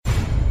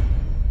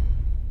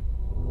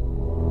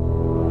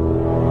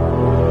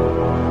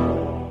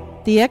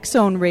The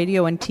X-Zone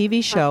radio and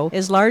TV show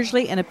is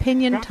largely an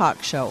opinion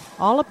talk show.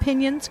 All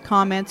opinions,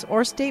 comments,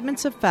 or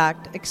statements of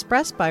fact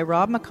expressed by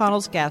Rob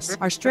McConnell's guests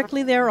are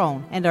strictly their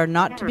own and are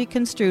not to be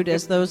construed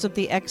as those of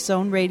the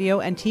X-Zone radio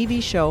and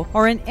TV show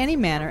or in any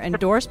manner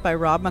endorsed by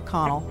Rob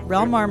McConnell,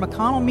 Relmar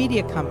McConnell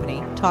Media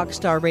Company,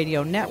 Talkstar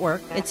Radio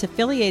Network, its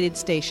affiliated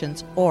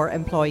stations, or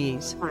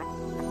employees.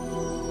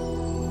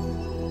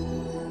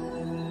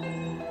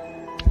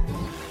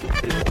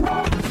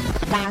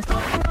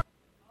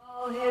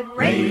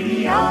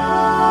 Radio.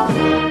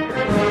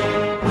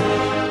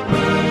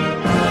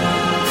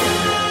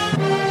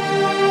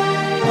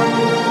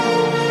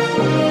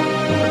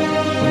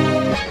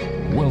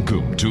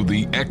 Welcome to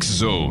the X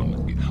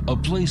Zone, a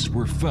place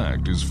where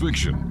fact is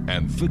fiction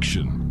and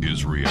fiction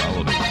is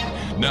reality.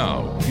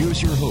 Now,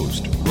 here's your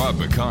host, Rob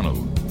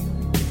McConnell.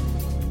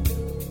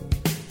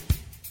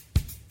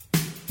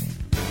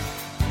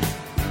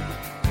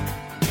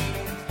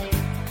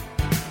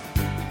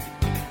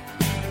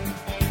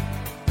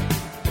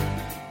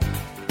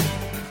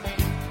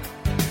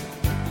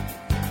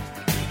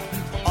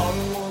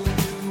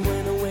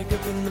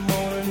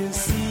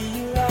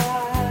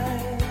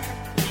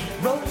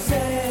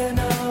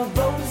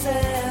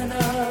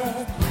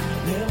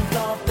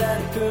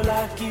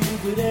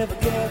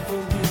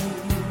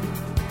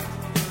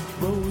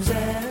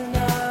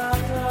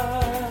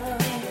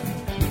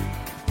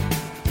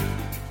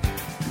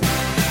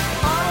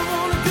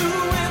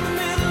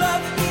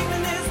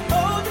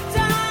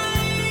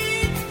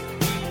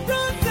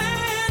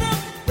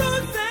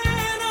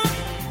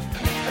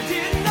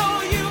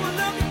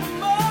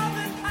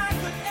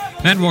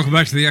 And welcome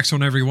back to the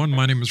X-Zone, everyone.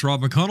 My name is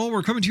Rob McConnell.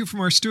 We're coming to you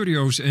from our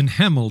studios in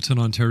Hamilton,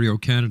 Ontario,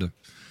 Canada.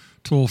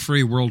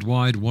 Toll-free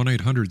worldwide,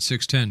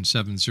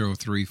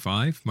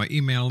 1-800-610-7035. My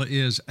email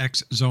is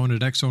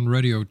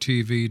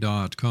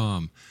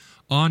xzone@xzoneradiotv.com.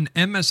 On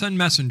MSN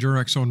Messenger,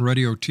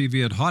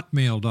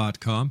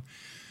 xzoneradiotv@hotmail.com.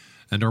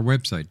 And our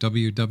website,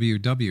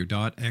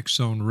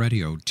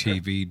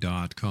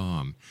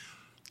 www.xzoneradiotv.com.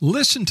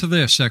 Listen to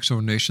this,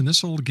 X-Zone Nation.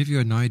 This will give you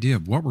an idea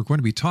of what we're going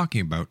to be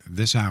talking about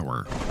this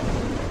hour.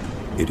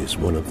 It is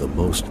one of the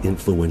most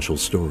influential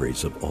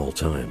stories of all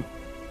time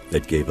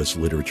that gave us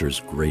literature's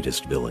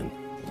greatest villain.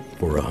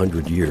 For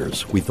 100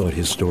 years, we thought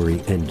his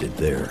story ended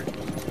there.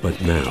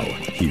 But now,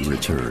 he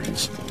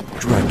returns.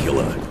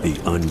 Dracula, the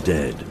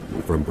UnDead.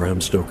 From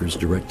Bram Stoker's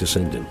direct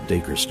descendant,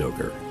 Dacre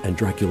Stoker, and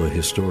Dracula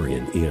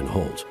historian Ian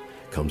Holt,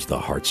 comes the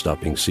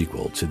heart-stopping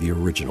sequel to the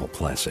original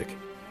classic.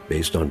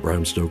 Based on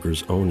Bram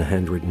Stoker's own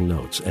handwritten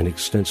notes and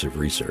extensive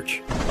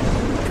research.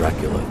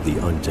 Dracula, the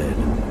UnDead.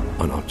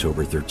 On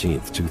October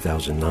 13th,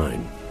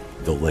 2009,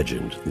 the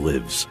legend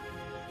lives.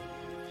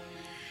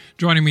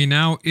 Joining me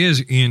now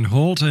is Ian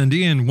Holt. And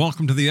Ian,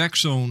 welcome to the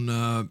X-Zone.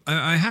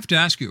 I have to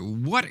ask you,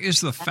 what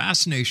is the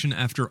fascination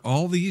after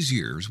all these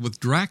years with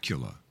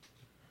Dracula?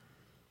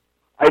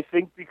 I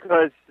think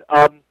because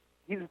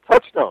he's a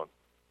touchstone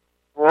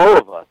for all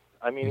of us.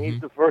 I mean, he's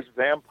the first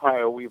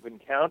vampire we've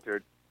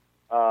encountered.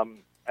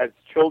 As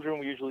children,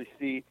 we usually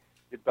see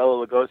the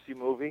Bela Lugosi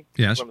movie.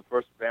 Yes. It's one of the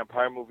first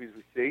vampire movies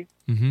we see.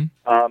 Mm-hmm.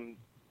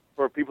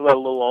 For people that are a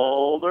little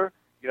older,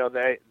 you know,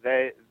 the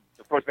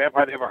first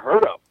vampire they ever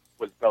heard of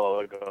was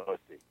Bela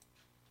Lugosi.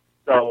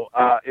 So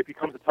it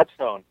becomes a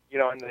touchstone, you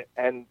know,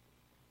 and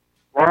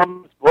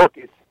Bram's book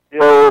is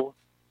still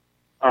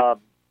the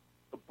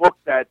book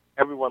that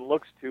everyone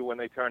looks to when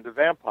they turn to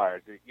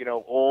vampires. You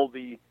know, all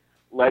the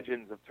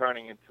legends of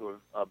turning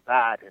into a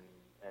bat and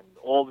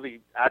all the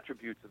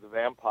attributes of the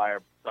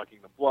vampire, sucking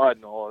the blood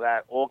and all of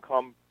that, all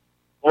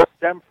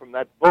stem from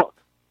that book.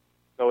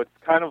 So it's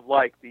kind of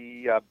like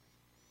the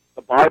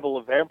Bible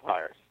of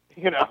vampires,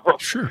 you know.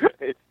 Sure.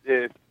 It's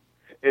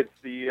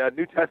the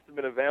New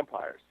Testament of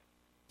vampires.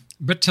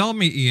 But tell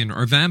me, Ian,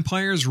 are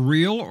vampires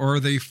real or are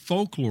they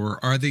folklore?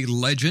 Are they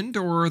legend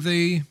or are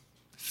they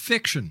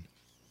fiction?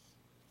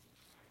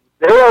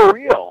 They are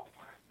real.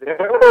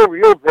 They're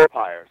real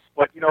vampires.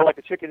 But, you know, like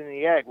a chicken and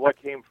the egg, what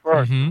came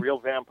first, real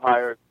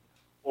vampires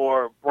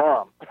or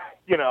Bram?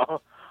 You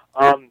know,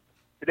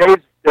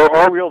 there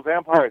are real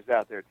vampires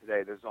out there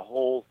today. There's a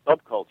whole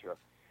subculture.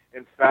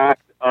 In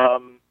fact,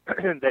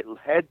 the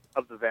head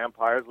of the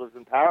vampires lives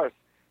in Paris,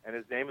 and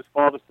his name is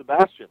Father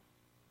Sebastian.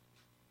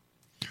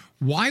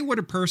 Why would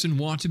a person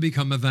want to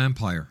become a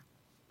vampire?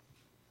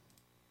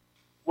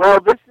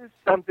 Well, this is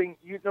something,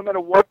 no matter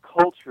what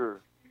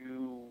culture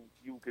you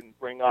can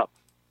bring up.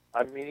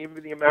 I mean,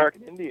 even the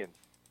American Indians.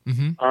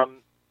 Mm-hmm.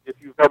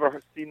 If you've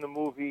ever seen the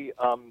movie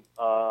A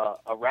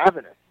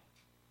Ravenous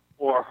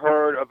or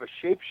heard of a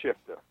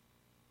shapeshifter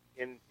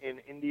in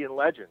Indian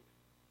legend,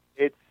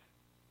 it's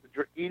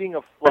eating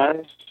of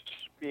flesh,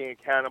 being a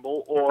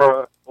cannibal,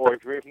 or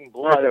drinking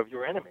blood of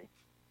your enemy.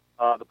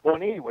 The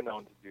Pawnee were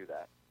known to do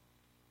that.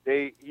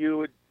 You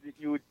would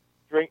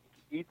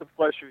eat the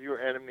flesh of your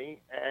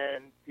enemy,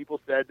 and people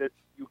said that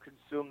you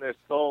consume their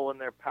soul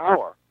and their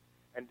power.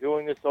 And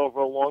doing this over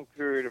a long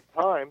period of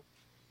time,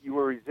 you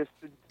were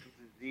resistant to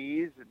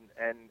disease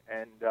and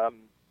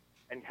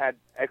had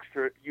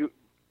extra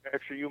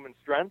human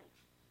strength,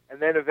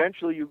 and then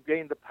eventually you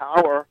gained the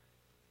power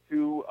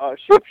to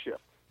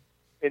shapeshift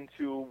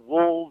into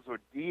wolves or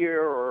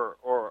deer or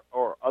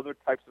other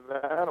types of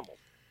animals.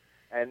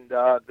 And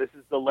this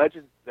is the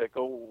legends that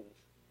go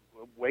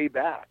way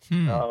back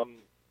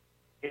in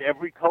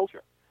every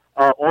culture.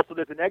 Also,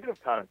 there's a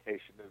negative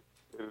connotation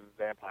to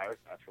vampires,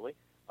 naturally.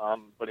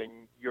 But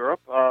in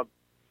Europe,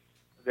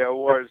 there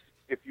was,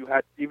 if you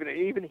had,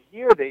 even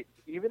here,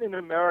 even in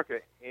America,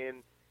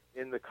 in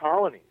the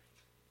colonies,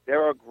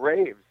 there are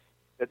graves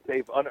that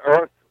they've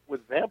unearthed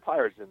with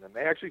vampires in them.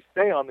 They actually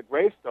say on the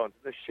gravestones,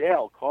 the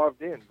shell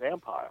carved in,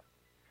 vampire.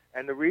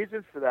 And the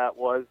reason for that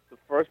was the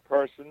first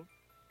person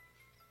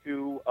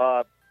to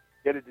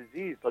get a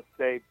disease, let's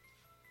say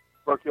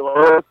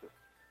tuberculosis,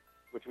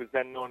 which was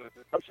then known as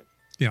deception.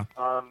 Yeah.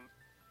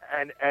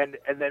 And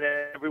then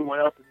everyone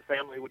else in the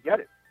family would get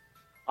it.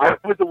 I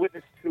was a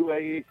witness to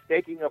a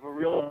staking of a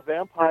real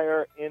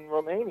vampire in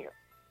Romania.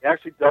 They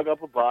actually dug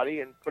up a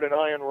body and put an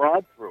iron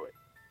rod through it.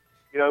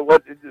 You know,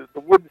 what the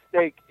wooden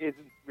stake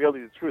isn't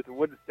really the truth. The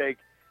wooden stake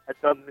had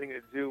something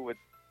to do with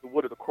the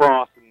wood of the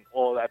cross and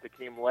all that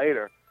came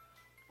later,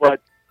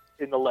 but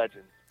in the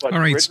legends. But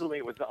all right. Originally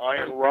it was the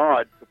iron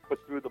rod to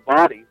put through the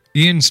body.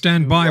 Ian,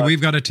 stand by.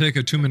 We've got to take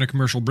a 2-minute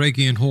commercial break.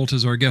 Ian Holt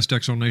is our guest,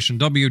 Exonation.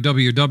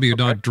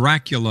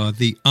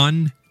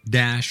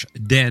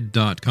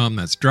 www.dracula_dead.com.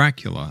 That's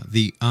Dracula,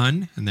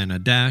 and then a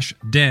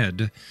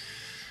 -dead.com.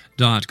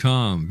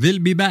 We'll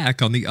be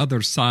back on the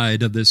other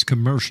side of this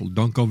commercial.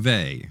 Don't go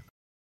away.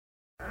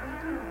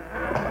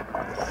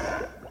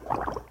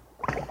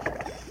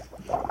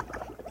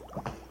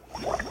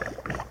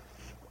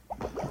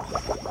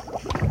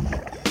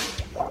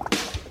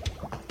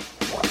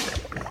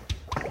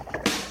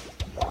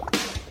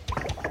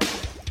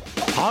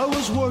 I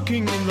was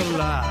working in the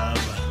lab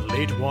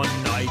late one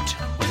night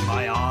when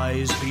my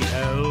eyes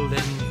beheld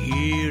an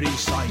eerie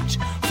sight.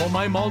 For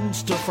my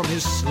monster from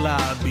his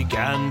slab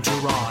began to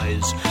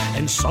rise,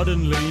 and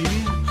suddenly,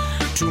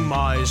 to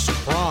my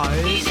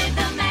surprise, he did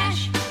the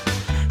mash.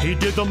 He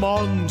did the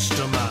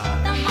monster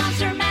mash. The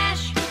monster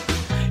mash.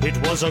 It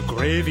was a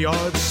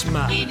graveyard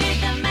smash. He did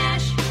the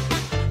mash.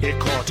 It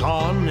caught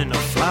on in a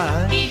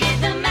flash. He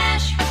did the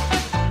mash.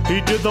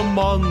 He did the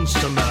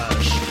monster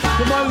mash.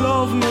 From my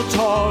love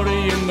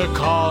Notori in the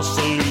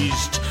castle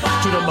east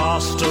to the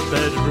master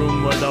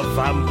bedroom where the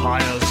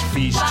vampires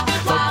feast.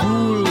 The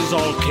ghouls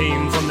all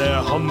came from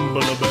their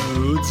humble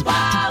abodes to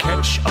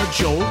catch a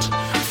jolt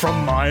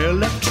from my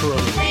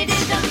electrode. They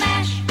did the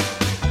mash.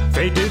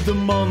 They did the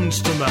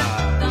monster The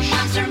mash.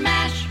 monster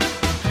mash.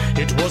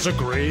 It was a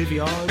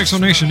graveyard.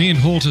 Exonation. Ian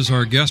Holt is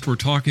our guest. We're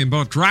talking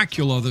about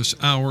Dracula this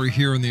hour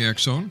here in the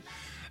X Zone.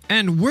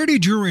 And where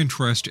did your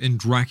interest in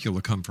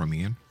Dracula come from,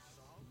 Ian?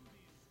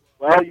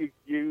 Well, you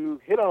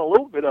hit on a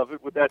little bit of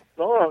it with that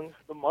song,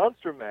 The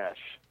Monster Mash.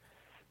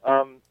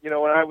 You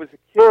know, when I was a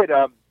kid,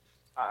 I'm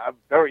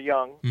very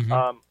young,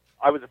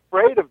 I was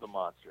afraid of the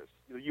monsters,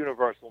 the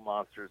Universal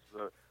monsters,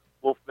 the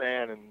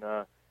Wolfman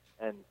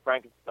and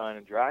Frankenstein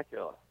and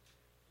Dracula.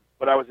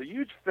 But I was a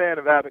huge fan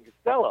of Abbott and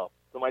Costello.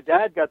 So my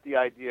dad got the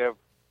idea of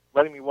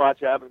letting me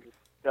watch Abbott and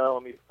Costello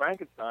meet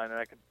Frankenstein, and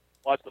I could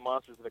watch the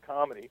monsters of the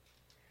comedy.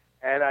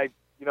 And I,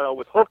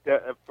 was hooked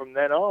from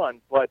then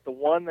on. But the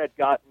one that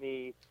got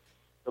me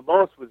the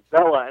most was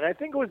Bela, and I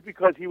think it was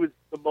because he was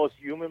the most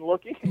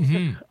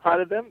human-looking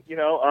out of them.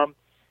 Lon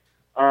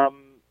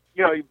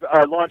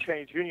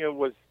Chaney Jr.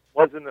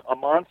 wasn't a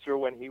monster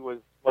when he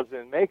wasn't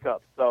in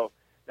makeup, so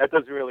that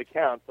doesn't really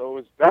count. So it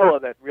was Bela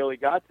that really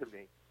got to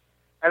me.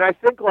 And I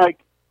think, a lot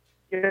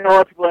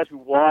of people ask me,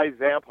 why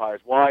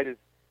vampires? Why does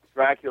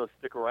Dracula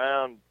stick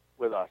around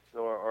with us,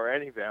 or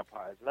any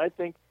vampires? And I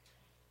think,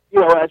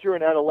 as you're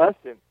an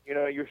adolescent,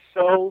 you're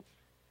so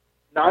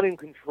not in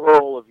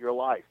control of your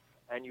life.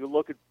 And you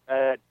look at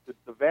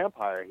the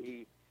vampire,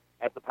 he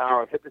has the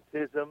power of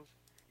hypnotism.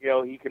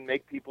 He can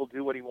make people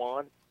do what he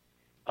wants.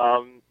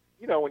 When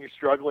you're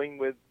struggling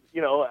with,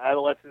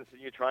 adolescence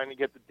and you're trying to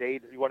get the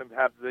date, you want to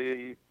have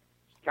the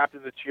captain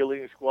of the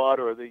cheerleading squad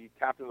or the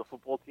captain of the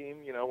football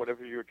team,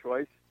 whatever your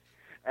choice.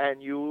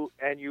 And you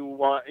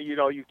want,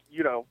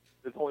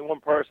 there's only one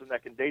person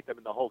that can date them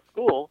in the whole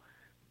school.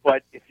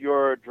 But if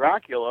you're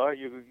Dracula,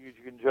 you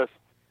can just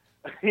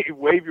you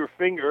wave your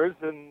fingers,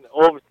 and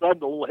all of a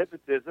sudden, a little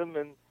hypnotism,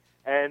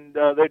 and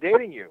they're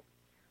dating you.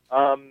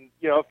 If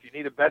you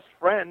need a best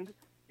friend,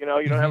 you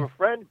don't have a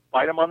friend,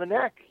 bite him on the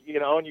neck,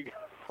 and you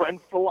got a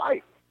friend for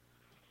life.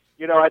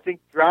 I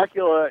think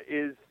Dracula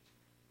is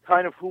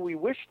kind of who we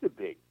wish to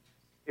be.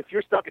 If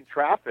you're stuck in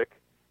traffic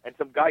and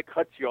some guy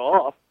cuts you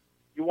off,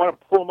 you want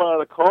to pull him out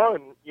of the car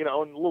and, in a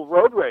little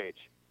road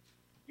rage.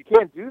 You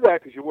can't do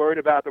that because you're worried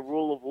about the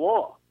rule of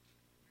law.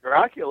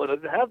 Dracula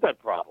doesn't have that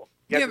problem.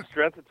 He has the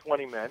strength of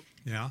 20 men.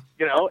 Yeah.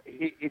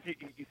 If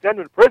you send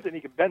him to prison,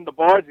 he can bend the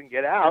bars and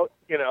get out.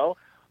 How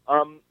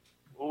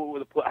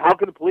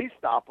can the police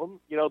stop him?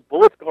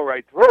 Bullets go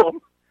right through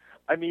him.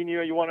 I mean,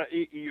 you're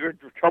in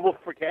trouble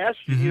for cash.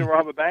 You need to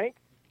rob a bank.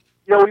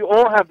 We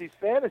all have these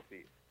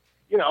fantasies.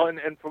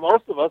 And for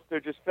most of us, they're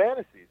just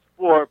fantasies.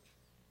 For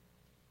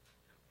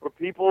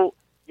people,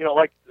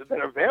 that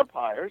are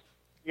vampires,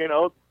 you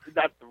know,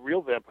 not the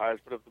real vampires,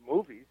 but of the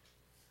movies,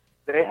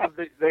 they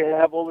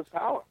have all this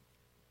power.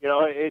 You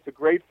know, it's a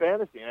great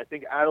fantasy, and I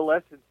think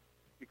adolescents,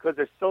 because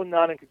they're so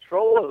not in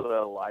control of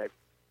their life,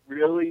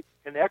 really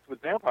connect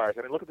with vampires.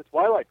 I mean, look at the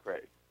Twilight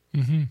craze.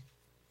 Mm-hmm.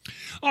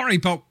 All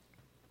right, but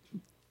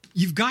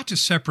you've got to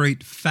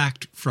separate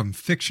fact from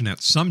fiction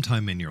at some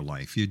time in your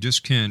life. You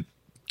just can't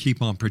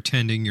keep on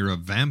pretending you're a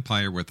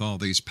vampire with all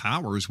these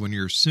powers when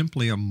you're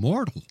simply a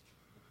mortal.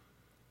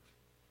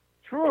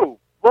 True,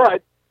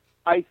 but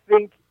I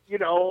think, you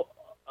know,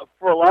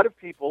 for a lot of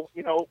people,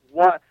 you know,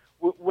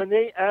 when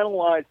they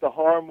analyze the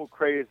horror movie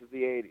craze of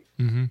the 80s,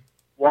 Mm-hmm.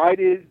 why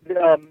did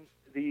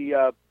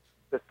the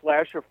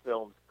slasher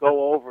films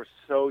go over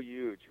so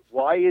huge?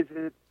 Why is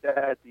it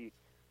that the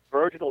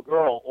virginal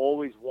girl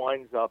always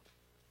winds up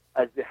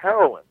as the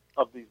heroine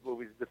of these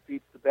movies,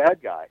 defeats the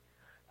bad guy?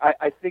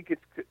 I think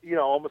it's, you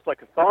know, almost like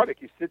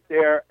cathartic. You sit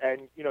there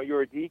and, you know, you're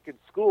a geek in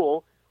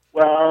school.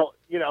 Well,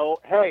 you know,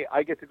 hey,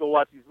 I get to go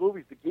watch these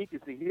movies. The geek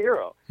is the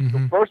hero.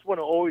 Mm-hmm. The first one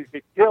to always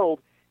get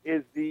killed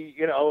is the,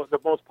 you know, the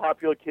most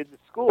popular kid in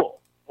school,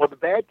 or the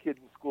bad kid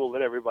in school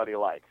that everybody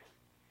likes.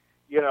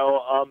 You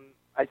know,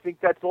 I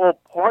think that's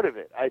all part of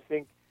it. I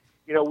think,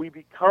 you know, we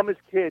become as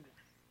kids,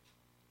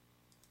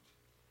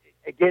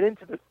 get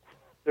into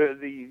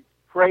the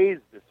craze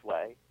this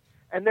way,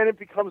 and then it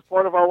becomes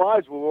part of our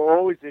lives where we're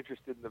always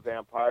interested in the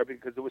vampire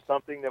because it was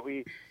something that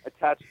we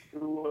attached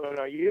to in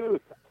our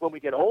youth when we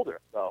get older.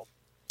 So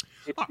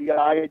it's the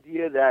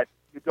idea that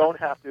you don't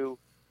have to,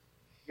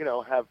 you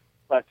know, have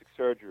plastic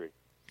surgery.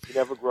 You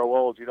never grow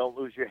old. You don't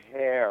lose your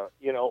hair.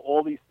 You know,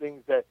 all these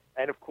things that,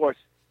 and of course,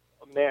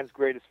 a man's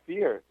greatest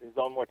fear is his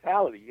own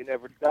mortality. You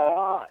never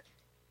die.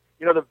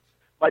 You know,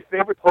 my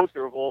favorite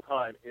poster of all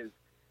time is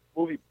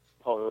movie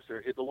poster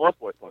is the Lost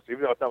Boys poster.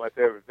 Even though it's not my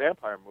favorite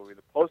vampire movie,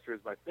 the poster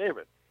is my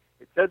favorite.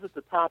 It says at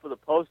the top of the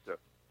poster,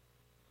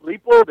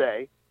 sleep all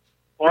day,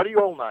 party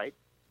all night,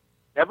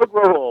 never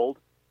grow old,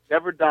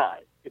 never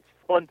die. It's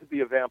fun to be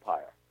a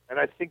vampire. And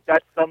I think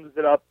that sums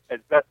it up as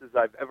best as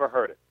I've ever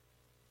heard it.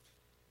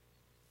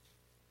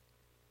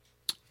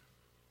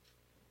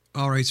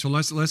 All right, so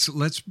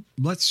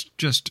let's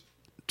just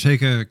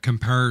take a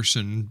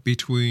comparison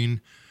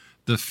between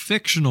the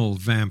fictional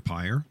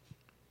vampire,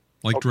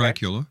 like Okay.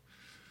 Dracula,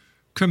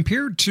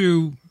 compared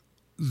to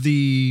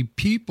the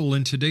people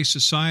in today's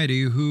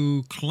society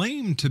who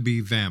claim to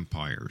be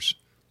vampires.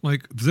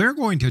 Like, they're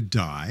going to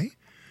die.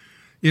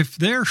 If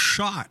they're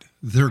shot,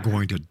 they're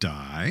going to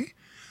die.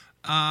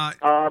 You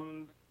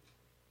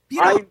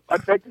know, I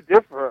beg to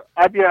differ.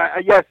 I mean,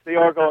 yes, they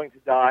are going to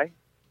die,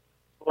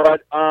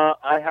 but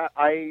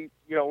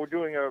you know,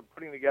 we're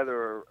putting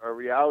together a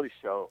reality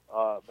show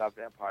about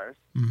vampires,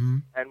 mm-hmm.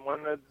 and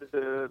one of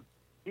the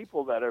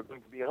people that are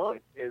going to be on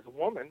it is a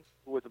woman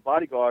who was a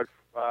bodyguard.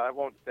 I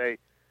won't say,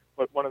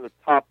 but one of the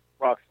top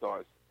rock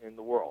stars in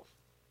the world.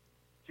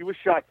 She was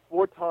shot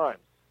 4 times,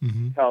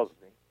 Mm-hmm. tells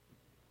me,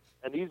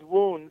 and these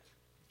wounds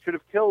should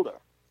have killed her.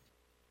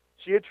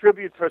 She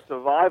attributes her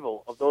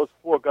survival of those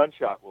 4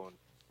 gunshot wounds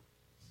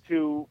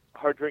to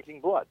her drinking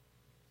blood,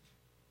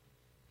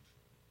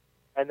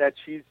 and that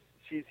she's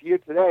here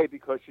today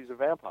because she's a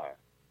vampire.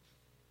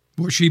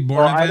 Was she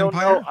born a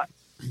vampire?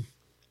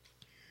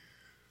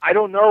 I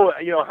don't know,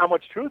 you know, how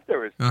much truth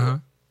there is to Uh-huh.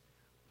 it,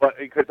 but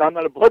because I'm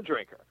not a blood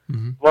drinker.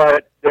 Mm-hmm.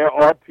 But there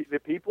are the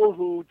people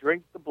who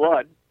drink the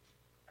blood,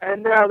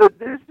 and now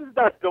this is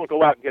not don't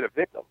go out and get a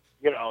victim.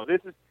 You know,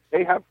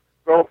 they have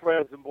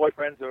girlfriends and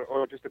boyfriends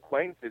or just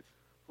acquaintances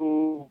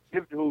who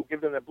give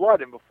them the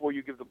blood, and before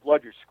you give the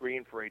blood, you're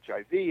screened for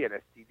HIV and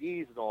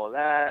STDs and all of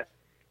that.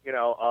 You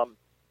know,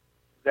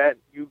 that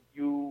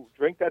you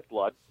drink that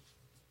blood,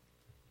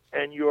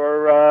 and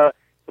you're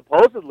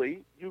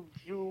supposedly you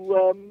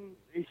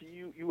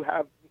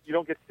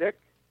don't get sick.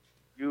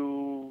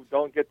 You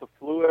don't get the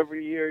flu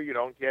every year. You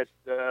don't get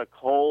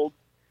colds.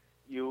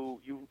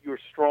 You're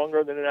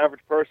stronger than an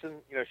average person.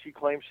 You know, she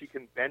claims she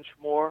can bench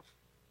more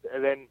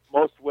than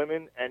most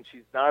women, and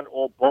she's not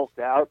all bulked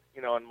out,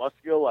 you know, and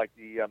muscular like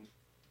the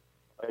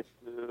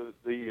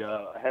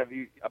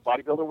heavy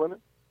bodybuilder women.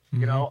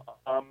 Mm-hmm. You know,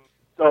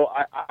 so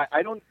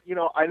I don't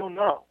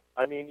know.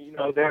 I mean, you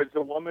know, there's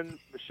a woman,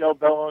 Michelle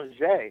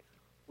Belanger,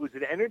 who's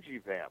an energy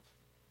vamp,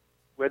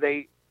 where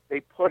they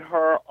put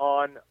her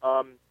on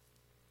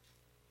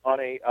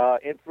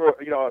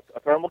a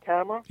thermal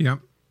camera, Yep.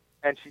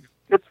 and she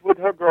sits with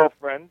her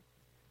girlfriend,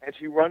 and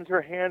she runs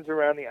her hands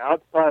around the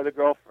outside of the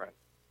girlfriend,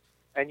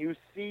 and you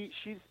see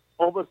she's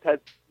almost has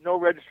no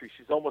registry.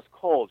 She's almost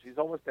cold. She's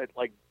almost at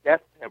like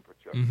death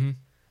temperature, Mm-hmm.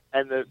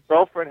 and the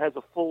girlfriend has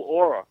a full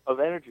aura of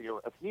energy,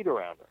 of heat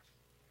around her,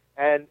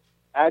 and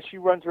as she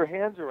runs her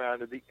hands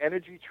around her, the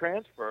energy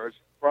transfers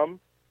from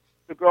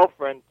the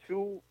girlfriend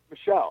to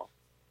Michelle,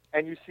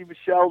 and you see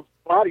Michelle's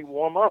body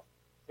warm up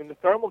in the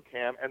thermal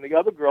cam, and the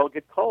other girl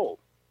get cold.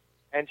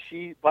 And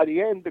by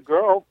the end, the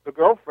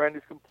girlfriend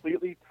is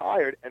completely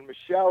tired, and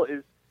Michelle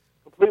is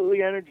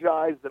completely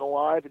energized and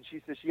alive, and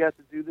she says she has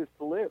to do this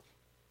to live.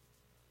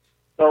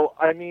 So,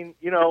 I mean,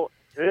 you know,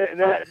 and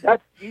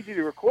that's easy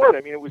to record.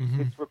 I mean,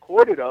 Mm-hmm. it's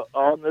recorded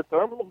on the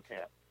thermal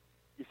cam.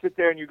 you sit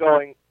there and you're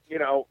going, you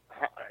know,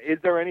 is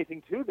there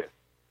anything to this?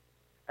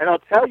 And I'll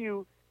tell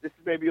you, this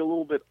is maybe a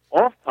little bit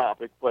off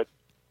topic, but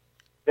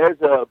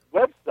there's a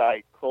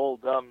website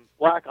called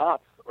Black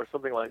Ops or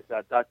something like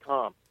that,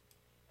 .com.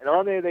 And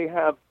on there they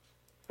have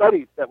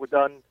studies that were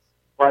done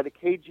by the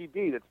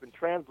KGB that's been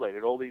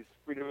translated, all these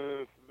freedom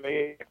of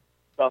information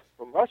stuff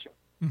from Russia,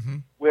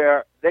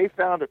 where they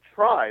found a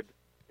tribe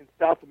in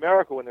South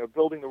America when they were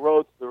building the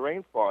roads to the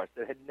rainforest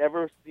that had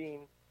never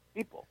seen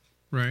people.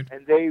 Right.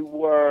 And they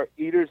were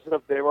eaters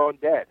of their own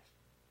dead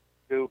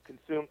to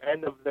consume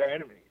and of their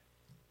enemies.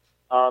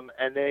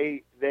 And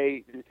they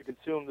to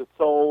consume the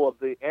soul of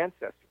the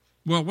ancestors.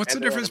 Well, what's the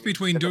difference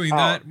between doing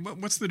that?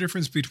 What's the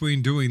difference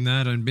between doing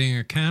that and being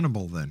a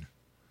cannibal then?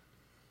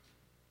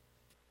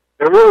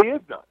 There really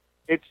is none.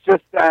 It's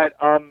just that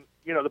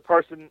you know, the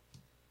person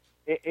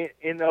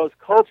in those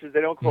cultures,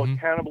 they don't call it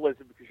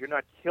cannibalism because you're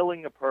not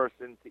killing a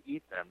person to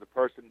eat them. The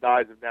person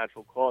dies of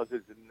natural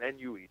causes and then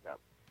you eat them.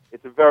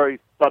 It's a very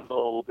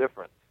subtle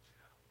difference.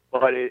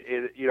 But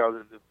it you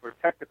know, for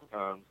technical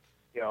terms,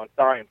 you know, in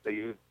science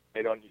they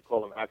don't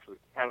call them actually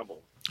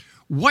cannibals.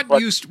 What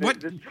use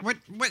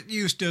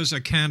does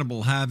a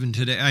cannibal have in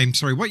today? I'm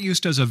sorry. What use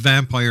does a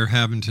vampire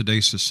have in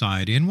today's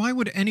society? And why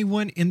would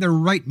anyone in their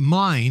right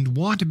mind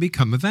want to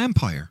become a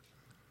vampire?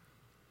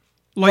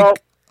 Are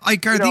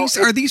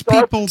these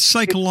people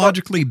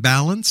psychologically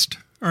balanced?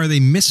 Are they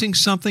missing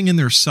something in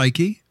their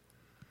psyche?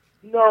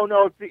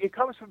 No. It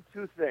comes from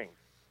two things.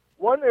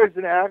 One, there's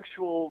an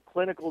actual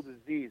clinical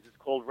disease. It's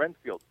called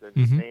Renfield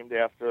syndrome, named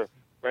after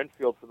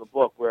Renfield from the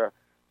book, where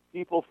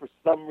people, for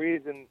some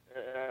reason,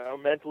 are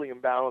mentally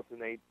imbalanced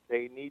and they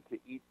need to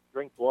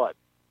drink blood.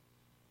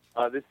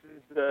 This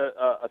is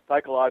a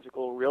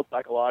real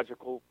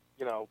psychological,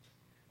 you know,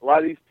 a lot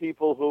of these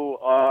people who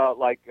are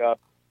like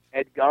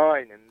Ed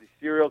Gein and the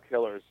serial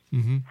killers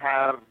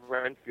have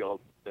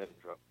Renfield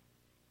syndrome.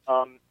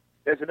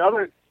 There's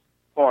another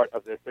part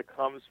of this that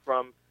comes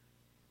from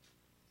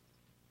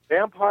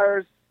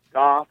vampires,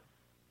 goths,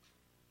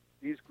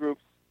 these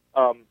groups,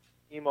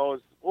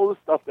 emos, all the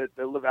stuff that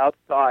live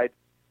outside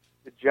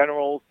the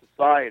general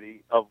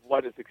society of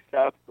what is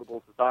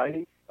acceptable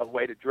society, of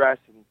way to dress,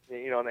 and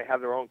you know, and they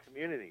have their own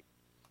community.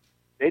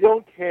 They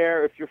don't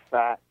care if you're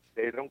fat.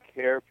 They don't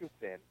care if you're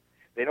thin.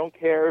 They don't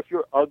care if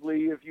you're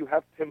ugly, if you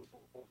have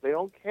pimples. They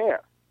don't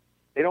care.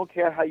 They don't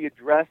care how you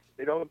dress.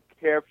 They don't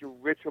care if you're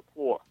rich or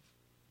poor.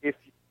 If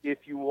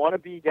you want to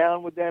be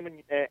down with them,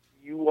 and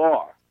you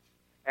are.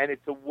 And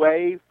it's a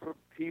way for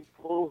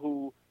people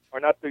who are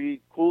not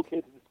the cool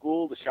kids in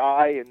school, the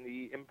shy and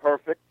the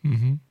imperfect,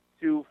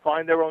 to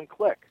find their own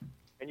clique,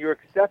 and you're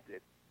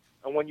accepted.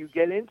 And when you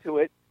get into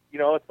it, you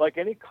know, it's like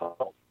any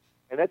cult,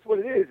 and that's what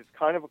it is. It's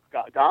kind of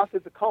goth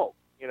is a cult,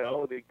 you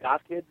know, the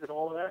goth kids and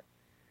all of that.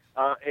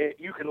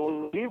 You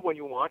can leave when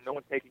you want. No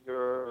one's taking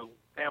your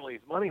family's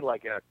money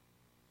like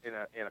in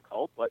a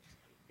cult. But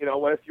you know,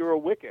 what if you're a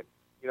Wiccan?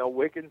 You know,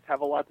 Wiccans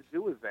have a lot to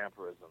do with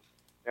vampirism.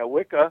 Now,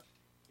 Wicca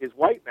is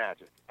white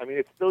magic. I mean,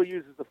 it still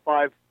uses the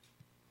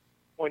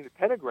 5-pointed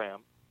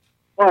pentagram,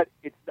 but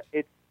it's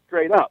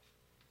straight up.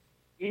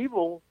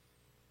 Evil,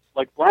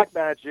 like black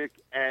magic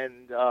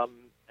and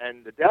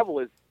the devil,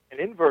 is an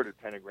inverted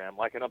pentagram,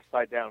 like an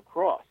upside-down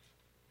cross.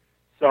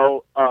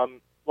 So a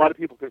lot of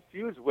people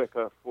confuse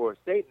Wicca for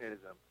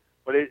Satanism,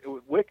 but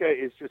Wicca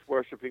is just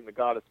worshiping the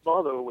goddess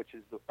mother, which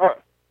is the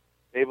earth.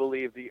 They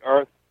believe the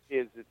earth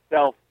is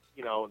itself,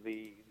 you know,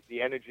 the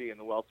energy and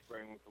the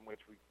wellspring from which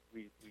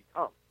we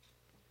come.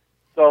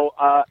 So,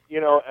 you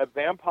know,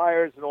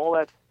 vampires and all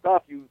that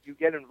stuff, you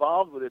get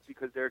involved with it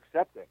because they're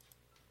accepting.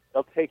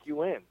 They'll take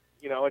you in.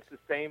 You know, it's the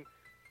same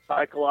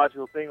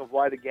psychological thing of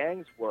why the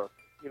gangs work.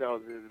 You know,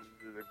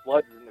 the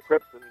Bloods and the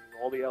Crips and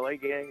all the LA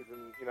gangs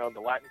and, you know,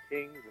 the Latin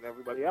Kings and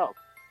everybody else.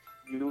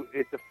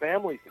 It's a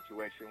family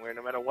situation where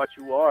no matter what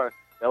you are,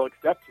 they'll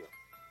accept you.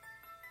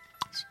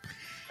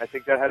 I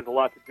think that has a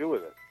lot to do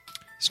with it.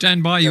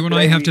 Stand by. You and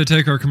I have to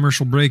take our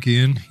commercial break,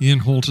 Ian. Ian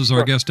Holt is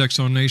our guest,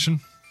 X-Zone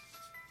Nation.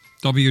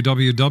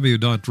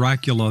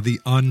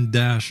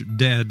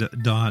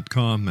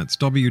 www.dracula_dead.com. That's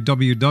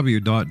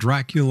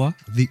www.dracula,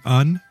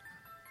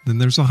 then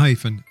there's a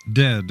hyphen,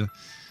 dead.com.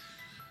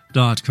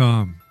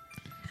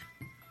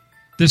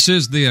 This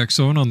is the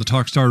X-Zone on the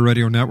Talkstar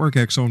Radio Network,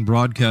 X-Zone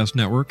Broadcast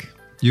Network,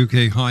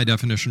 UK High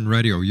Definition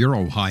Radio,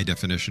 Euro High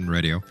Definition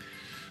Radio,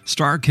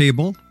 Star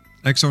Cable,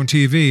 X-Zone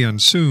TV,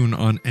 and soon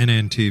on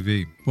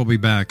NNTV. We'll be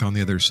back on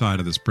the other side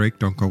of this break.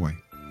 Don't go away.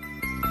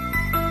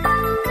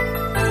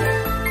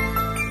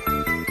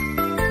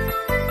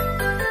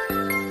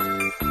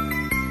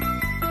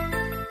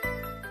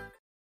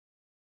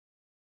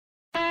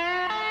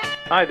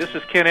 Hi, this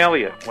is Ken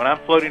Elliott. When I'm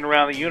floating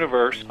around the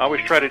universe, I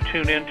always try to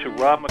tune in to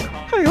Rob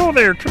McConnell. Hi ho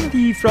there,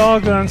 Timothy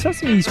Frog on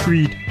Sesame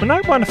Street. When I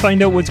want to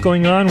find out what's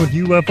going on with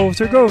UFOs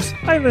or ghosts,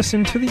 I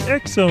listen to the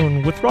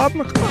X-Zone with Rob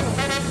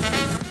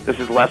McConnell. This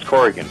is Les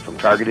Corrigan from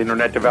Target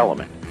Internet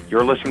Development.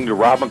 You're listening to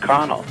Rob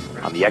McConnell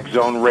on the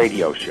X-Zone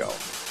Radio Show.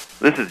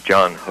 This is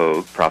John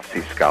Hogue,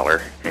 prophecy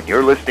scholar, and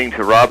you're listening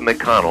to Rob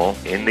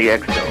McConnell in the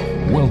X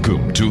Zone.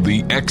 Welcome to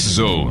the X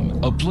Zone,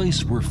 a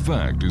place where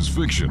fact is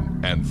fiction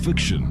and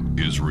fiction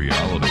is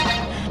reality.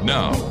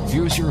 Now,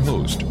 here's your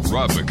host,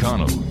 Rob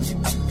McConnell.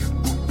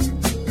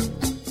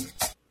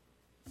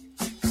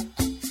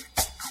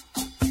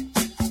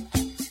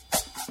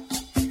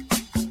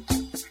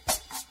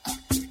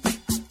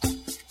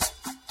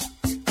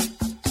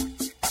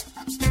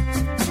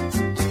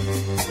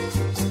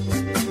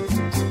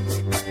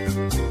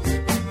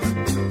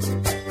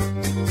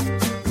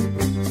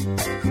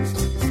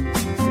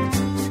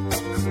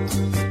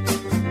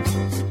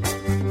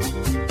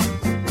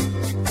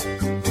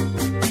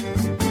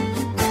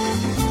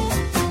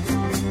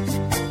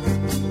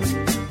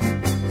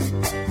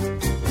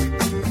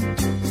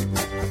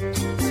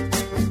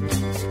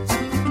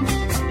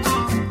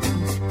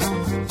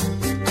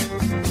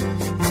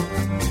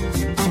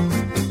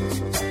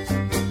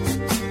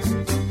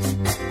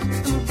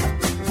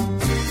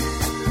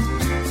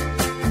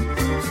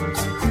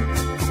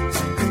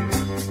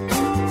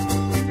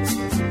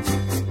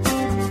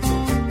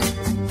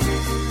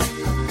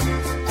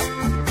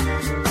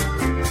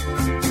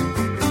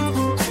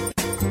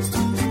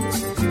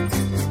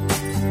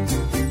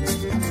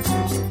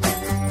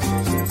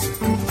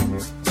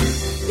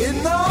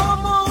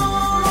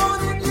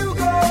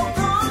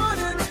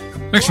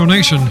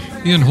 Explanation.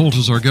 Ian Holt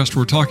is our guest.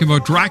 We're talking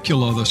about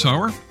Dracula this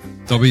hour.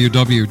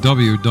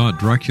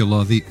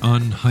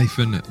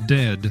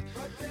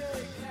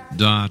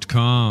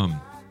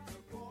 www.dracula_dead.com.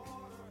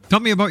 Tell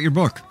me about your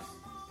book.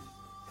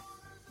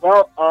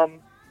 Well,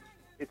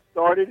 it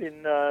started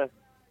in,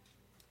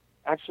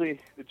 actually,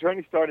 the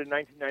journey started in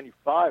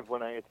 1995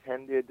 when I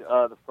attended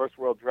the First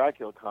World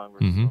Dracula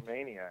Congress in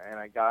Romania, and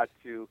I got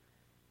to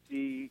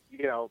see,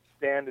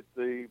 stand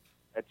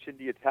at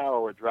Chindia Tower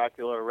where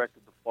Dracula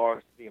erected the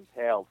forest to be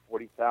impaled,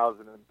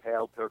 40,000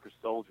 impaled Turkish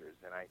soldiers,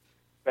 and I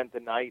spent the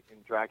night in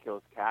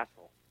Dracula's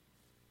castle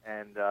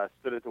and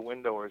stood at the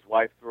window where his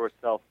wife threw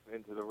herself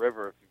into the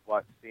river, if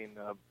you've seen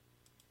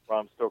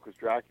Bram Stoker's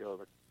Dracula,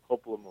 the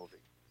Coppola movie.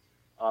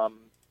 I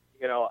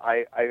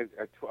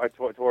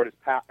toured his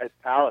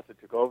palace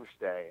at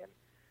Tokoverstay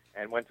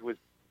and went to his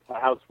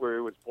house where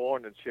he was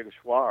born in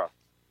Shigashwara.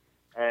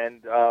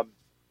 And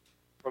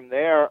from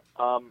there,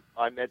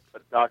 I met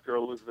Dr.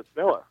 Elizabeth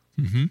Miller,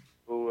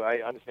 who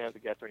I understand is a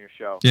guest on your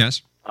show.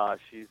 Yes.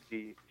 She's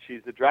the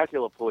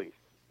Dracula police.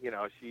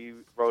 She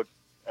wrote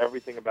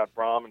everything about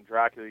Bram and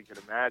Dracula you could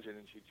imagine,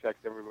 and she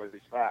checked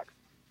everybody's facts.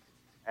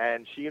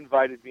 And she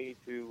invited me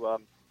to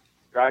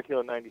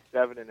Dracula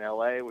 97 in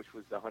L.A., which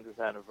was the 100th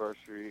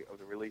anniversary of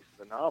the release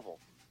of the novel.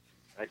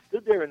 And I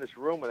stood there in this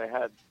room where they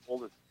had all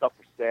this stuff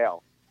for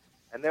sale,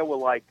 and there were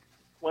like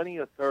 20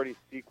 or 30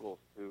 sequels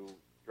to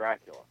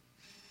Dracula.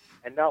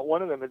 And not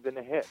one of them had been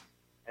a hit.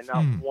 And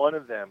not one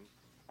of them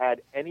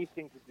had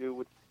anything to do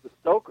with the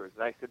Stokers.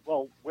 And I said,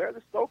 well, where are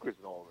the Stokers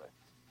in all of this?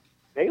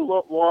 They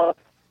lost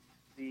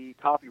the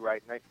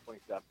copyright in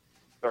 1927,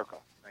 circa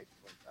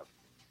 1927.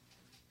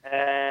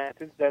 And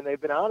since then, they've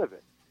been out of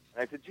it.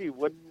 And I said, gee,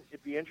 wouldn't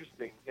it be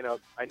interesting?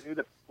 I knew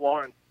that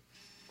Florence,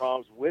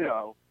 Brahms'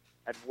 widow,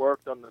 had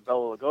worked on the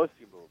Bela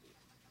Lugosi movie.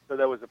 So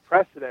there was a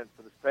precedent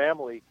for the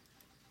family,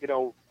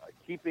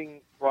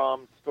 keeping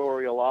Brahms'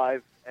 story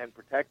alive and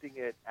protecting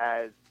it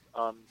as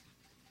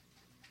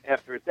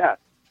after his death.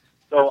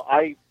 So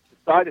I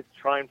decided to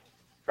try and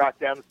track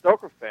down the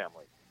Stoker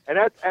family. And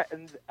at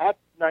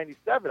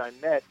 97, I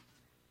met,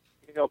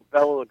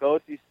 Bela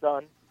Lugosi's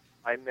son.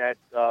 I met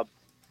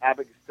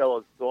Abbott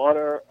Costello's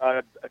daughter,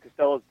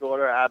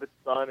 Abbott's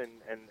son,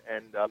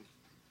 and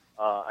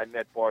I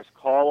met Boris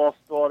Karloff's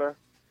daughter.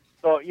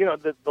 So,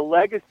 the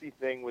legacy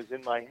thing was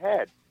in my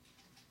head.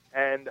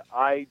 And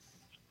I,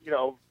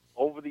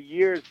 over the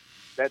years,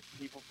 met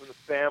people from the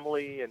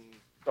family and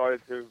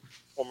started to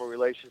form a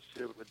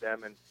relationship with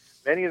them. And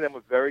many of them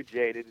were very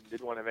jaded and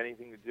didn't want to have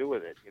anything to do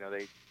with it.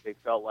 They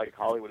felt like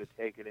Hollywood had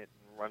taken it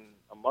and run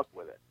amok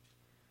with it.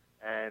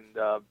 And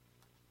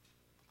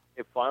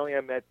finally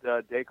I met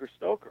Dacre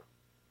Stoker.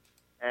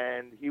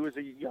 And he was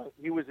a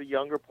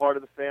younger part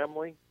of the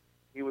family.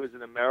 He was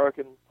an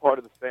American part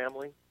of the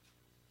family.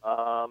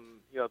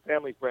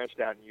 Families branched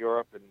out in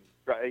Europe, and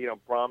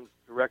Brahms'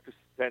 direct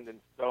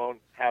descendants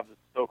don't have the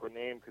Stoker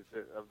name because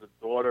of the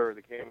daughter.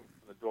 They came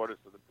from the daughter,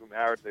 so the two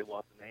married, they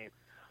lost the name.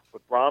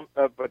 But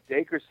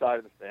Dacre's side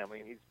of the family,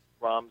 and he's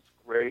Brahms'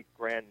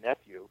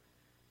 great-grandnephew,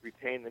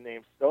 retained the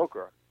name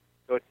Stoker.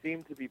 So it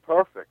seemed to be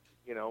perfect,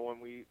 when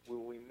we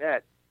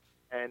met.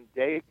 And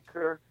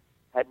Dacre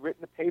had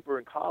written a paper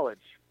in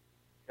college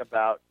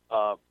about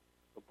the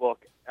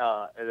book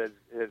that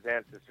his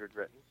ancestor had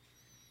written,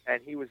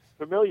 and he was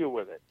familiar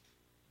with it.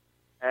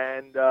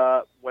 And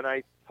when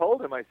I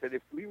told him, I said,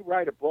 if we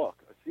write a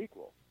book, a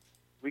sequel,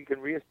 we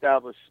can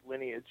reestablish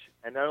lineage,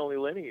 and not only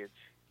lineage,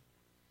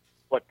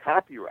 but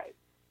copyright,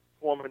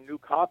 form a new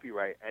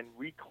copyright, and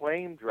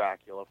reclaim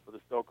Dracula for the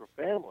Stoker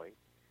family.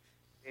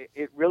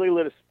 It really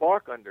lit a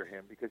spark under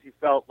him because he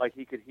felt like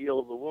he could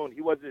heal the wound.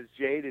 He wasn't as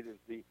jaded as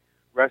the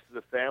rest of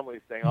the family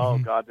saying, oh,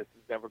 God, this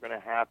is never going to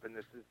happen.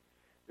 This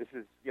this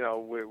is,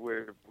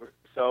 we're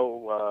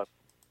so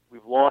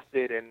we've lost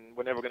it, and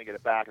we're never going to get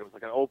it back. It was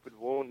like an open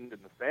wound in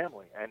the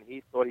family, and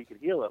he thought he could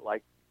heal it,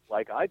 like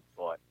I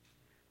thought.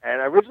 And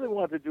I originally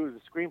wanted to do it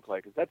as a screenplay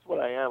because that's what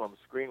I am. I'm a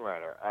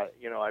screenwriter.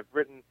 I've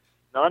written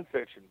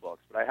nonfiction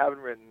books, but I've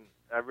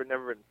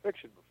never written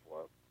fiction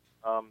before.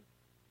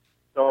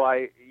 So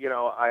I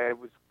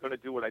was going to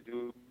do what I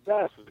do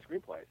best with the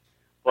screenplays.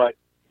 But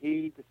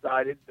he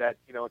decided that,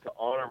 to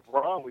honor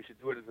Brom, we should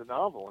do it as a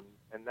novel,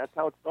 and that's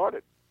how it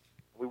started.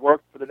 We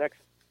worked for the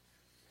next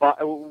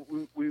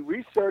we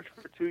researched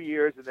for 2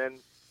 years, and then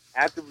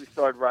actively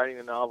started writing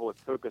the novel. It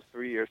took us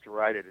 3 years to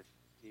write it.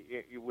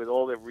 With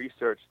all the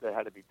research that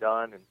had to be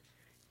done, and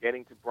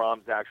getting to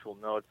Brom's actual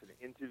notes, and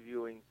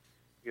interviewing,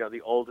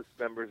 the oldest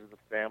members of the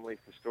family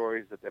for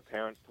stories that their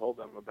parents told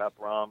them about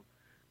Brom.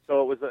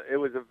 So it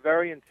was a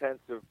very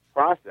intensive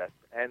process,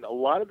 and a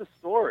lot of the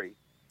story,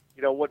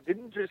 what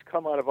didn't just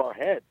come out of our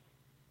heads,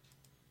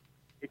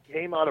 it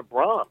came out of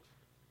Brom's.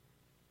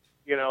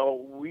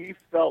 We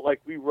felt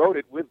like we wrote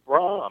it with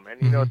Brom, and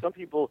some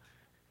people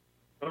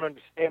don't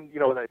understand,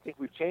 and I think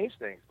we've changed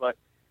things, but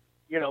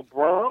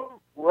Brom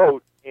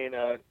wrote in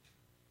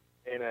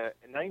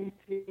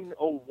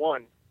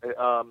 1901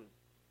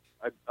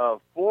 a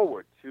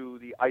foreword to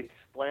the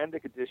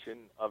Icelandic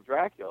edition of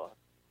Dracula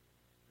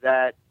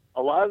that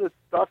a lot of the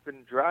stuff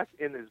in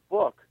his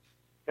book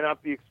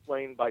cannot be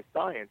explained by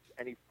science,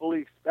 and he fully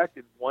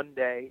expected one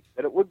day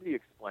that it would be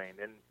explained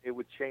and it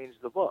would change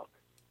the book.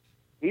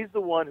 He's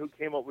the one who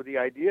came up with the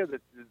idea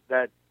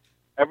that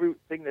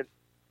everything that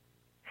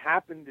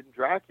happened in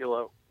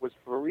Dracula was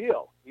for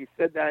real. He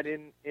said that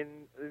in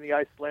the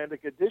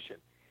Icelandic edition.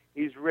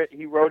 He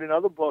wrote in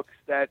other books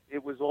that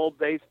it was all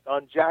based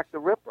on Jack the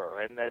Ripper,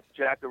 and that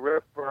Jack the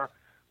Ripper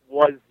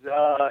was,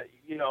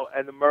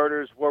 and the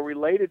murders were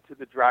related to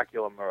the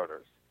Dracula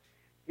murders.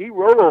 He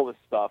wrote all this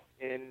stuff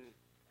and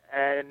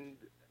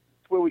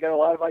that's where we got a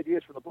lot of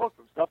ideas from the book,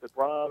 from stuff that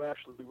Brom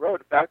actually wrote.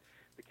 In fact,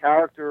 the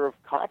character of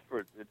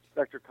Cotford,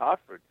 Inspector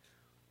Cotford,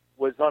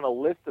 was on a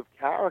list of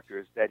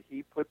characters that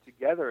he put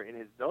together in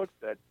his notes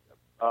that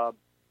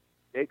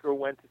Baker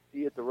went to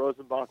see at the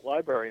Rosenbach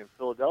Library in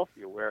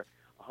Philadelphia, where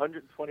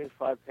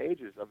 125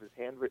 pages of his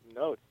handwritten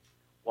notes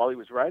while he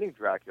was writing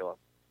Dracula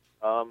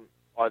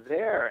are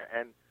there,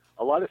 and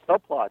a lot of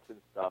subplots and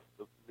stuff.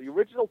 The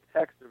original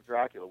text of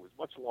Dracula was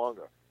much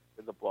longer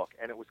than the book,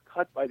 and it was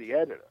cut by the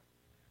editor.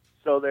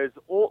 So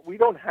we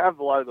don't have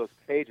a lot of those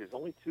pages.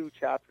 Only 2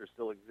 chapters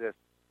still exist,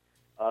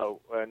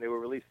 and they were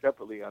released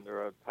separately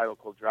under a title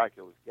called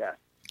Dracula's Guest.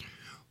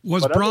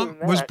 Was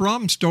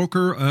Bram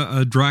Stoker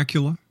a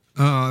Dracula,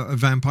 a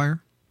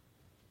vampire?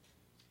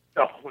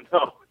 No.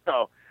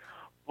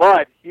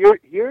 But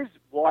here's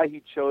why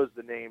he chose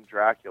the name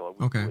Dracula,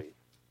 we believe.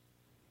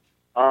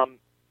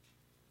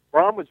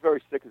 Bram was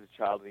very sick as a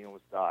child, and he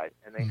almost died.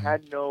 And they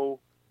had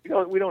we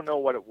don't know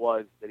what it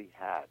was that he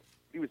had.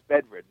 He was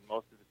bedridden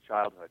most of his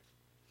childhood.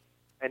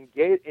 And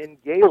in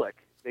Gaelic,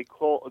 they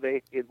called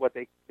what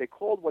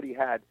he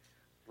had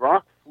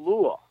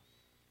Dracula,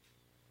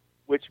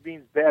 which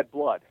means bad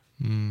blood.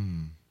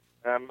 I'm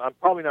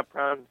probably not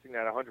pronouncing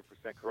that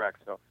 100%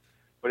 correct,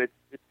 but it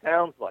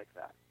sounds like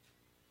that.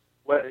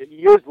 Well,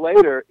 years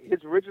later,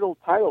 his original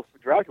title for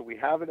Dracula, we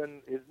have it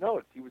in his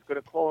notes. He was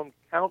going to call him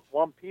Count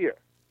Vampire,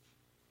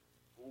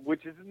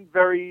 which isn't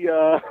very,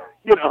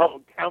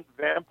 Count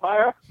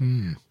Vampire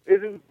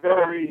isn't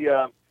very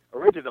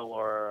original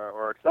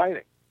or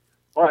exciting.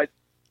 But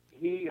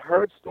he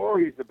heard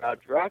stories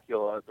about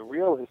Dracula, the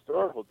real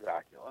historical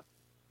Dracula,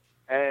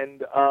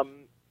 and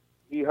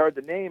he heard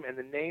the name, and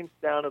the name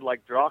sounded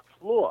like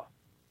Dracula.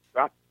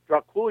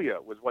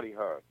 Dracula was what he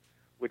heard,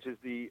 which is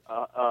the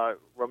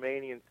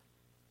Romanian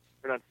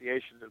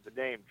pronunciation of the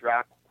name.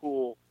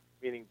 Dracul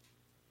meaning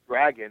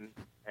dragon,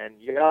 and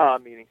Ya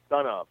meaning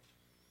son of.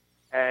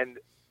 And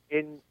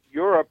in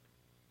Europe,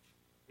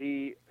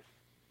 the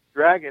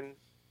dragon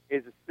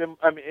is a symbol.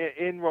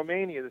 In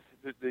Romania,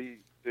 the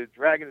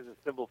dragon is a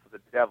symbol for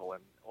the devil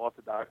in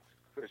Orthodox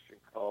Christian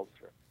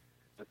culture.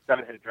 The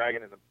 7-headed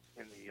dragon in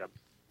the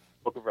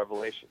Book of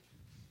Revelation.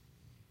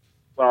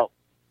 Well,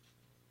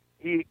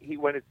 he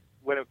when it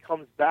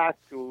comes back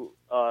to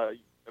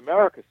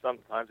America,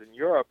 sometimes in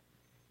Europe,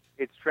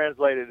 it's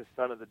translated as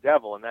son of the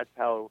devil, and that's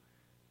how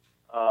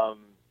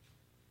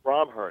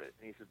Brom heard it.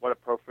 And he said, "What a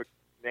perfect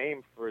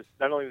name for it.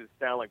 Not only did it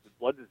sound like the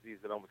blood disease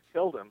that almost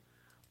killed him,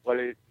 but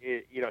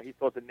he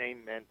thought the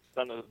name meant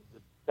son of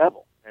the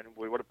devil, and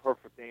what a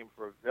perfect name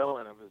for a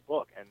villain of his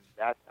book." And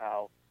that's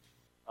how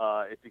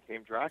it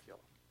became Dracula.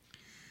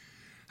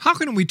 How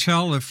can we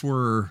tell if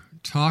we're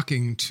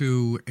talking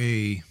to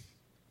a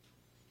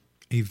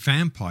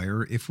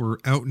vampire if we're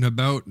out and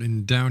about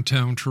in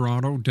downtown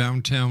Toronto,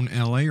 downtown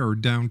LA, or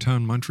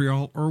downtown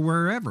Montreal, or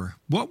wherever?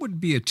 What would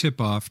be a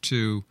tip-off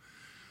to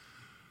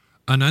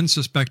an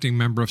unsuspecting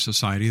member of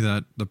society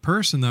that the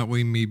person that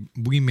we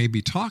may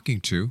be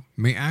talking to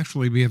may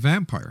actually be a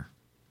vampire?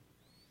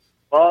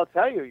 Well, I'll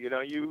tell you, you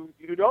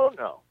don't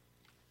know.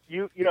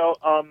 If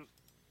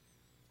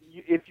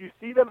you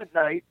see them at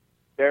night,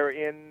 they're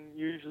in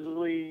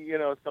usually,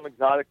 some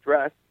exotic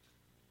dress,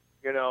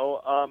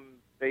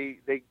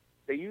 They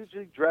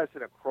usually dress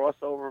in a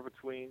crossover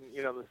between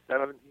the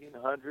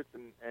 1700s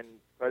and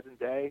present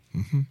day,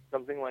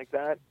 something like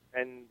that.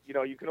 And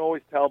you can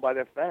always tell by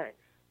their fangs.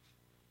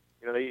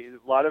 A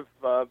lot of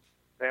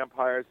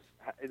vampires.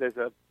 There's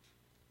a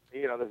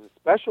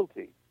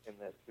specialty in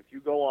this. If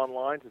you go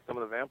online to some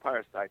of the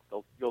vampire sites,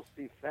 you'll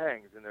see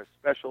fangs, and there's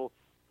special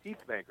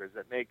teeth makers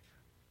that make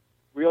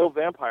real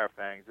vampire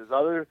fangs. There's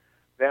other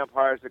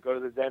vampires that go to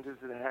the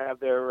dentist and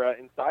have their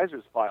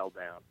incisors filed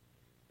down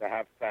to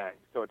have fangs,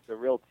 so it's the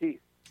real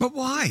teeth. But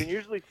why? You can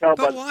usually tell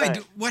by But why? the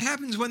fangs. What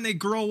happens when they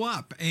grow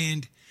up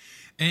and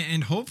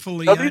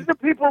hopefully? No, these are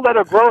people that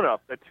are grown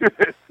up that do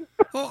this.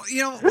 Well,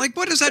 like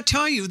what does that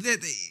tell you?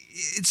 That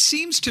it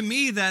seems to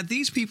me that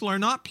these people are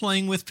not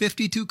playing with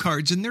 52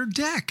 cards in their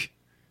deck.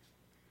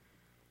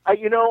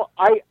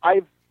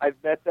 I've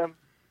met them,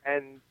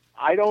 and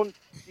I don't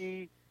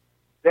see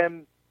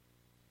them.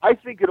 I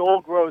think it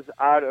all grows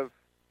out of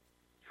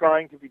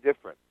trying to be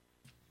different.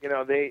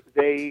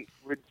 They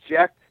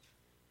reject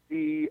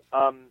the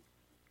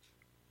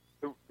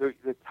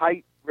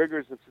tight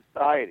rigors of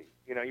society.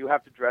 You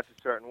have to dress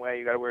a certain way.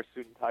 You got to wear a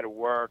suit and tie to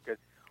work, and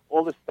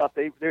all this stuff.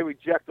 They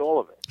reject all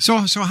of it.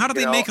 So how do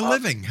they make a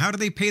living? How do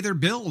they pay their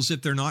bills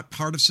if they're not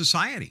part of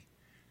society?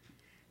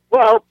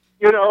 Well,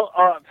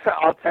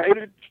 I'll tell you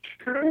the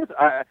truth.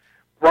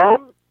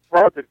 Bram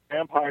brought the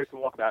vampires to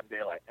walk about in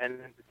daylight, and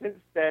since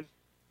then,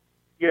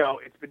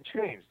 it's been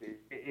changed.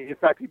 In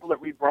fact, people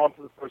that read Bram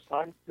for the first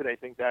time today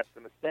think that's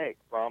a mistake.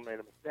 Bram made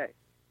a mistake.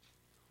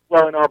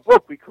 Well, in our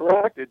book, we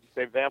corrected to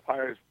say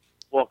vampires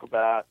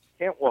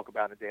can't walk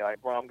about in the daylight.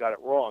 Bram got it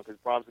wrong because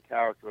Bram's a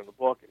character in the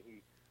book, and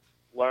he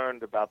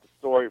learned about the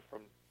story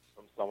from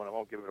someone. I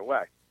won't give it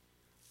away.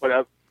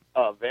 But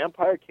a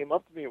vampire came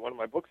up to me at one of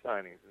my book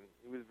signings, and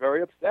he was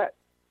very upset.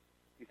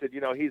 He said,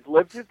 he's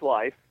lived his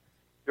life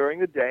during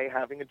the day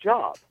having a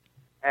job.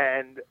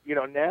 And,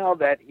 now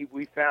that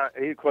we found,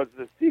 because of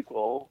the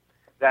sequel,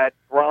 that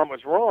Bram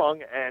was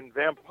wrong and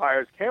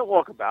vampires can't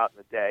walk about in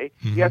the day,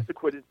 he has to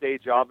quit his day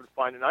job and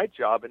find a night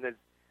job. And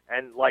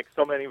like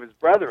so many of his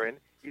brethren,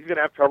 he's going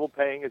to have trouble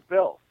paying his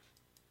bills.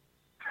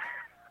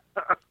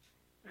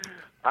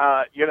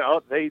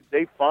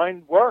 They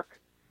find work.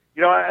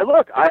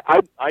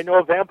 I know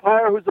a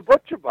vampire who's a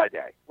butcher by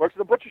day, works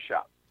in a butcher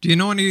shop.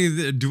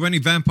 Do any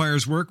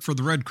vampires work for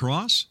the Red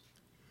Cross?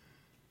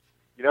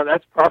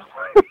 That's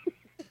probably,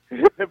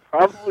 they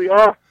probably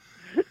are.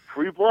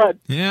 Free blood.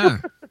 Yeah.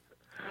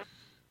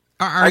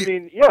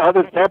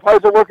 There's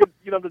vampires that work at,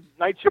 the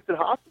night shift at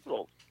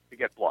hospitals to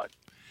get blood.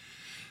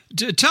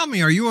 Tell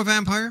me, are you a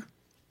vampire?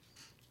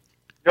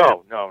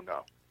 No.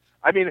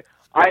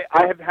 I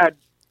have had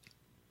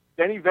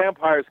many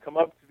vampires come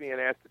up to me and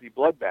ask to be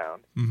bloodbound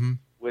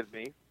with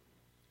me,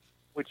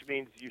 which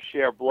means you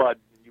share blood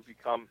and you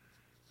become,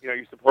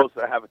 you're supposed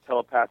to have a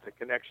telepathic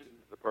connection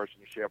to the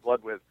person you share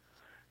blood with.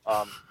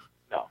 No.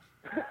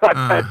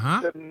 I've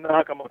had to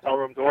knock on a motel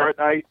room door at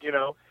night,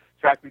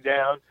 track me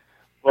down.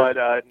 But,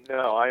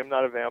 no, I am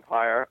not a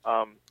vampire.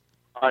 I'm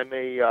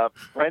a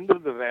friend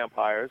of the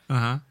vampires.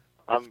 I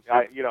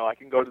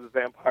can go to the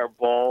vampire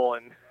ball,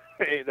 and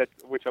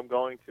which I'm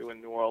going to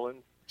in New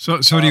Orleans. So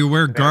do you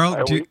wear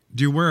garlic? Do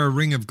you wear a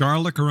ring of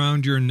garlic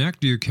around your neck?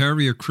 Do you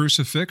carry a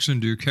crucifix,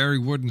 and do you carry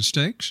wooden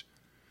stakes,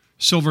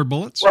 silver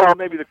bullets? Well,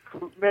 maybe the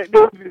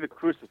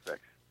crucifix,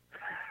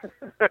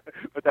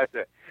 but that's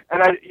it.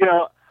 And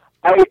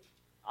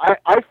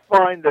I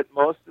find that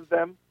most of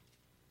the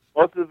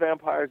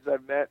vampires that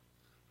I've met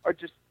are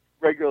just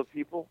regular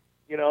people.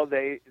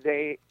 They're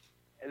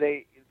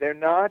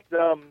not.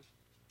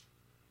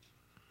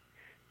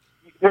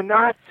 They're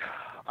not.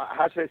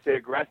 How should I say,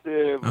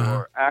 aggressive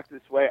or act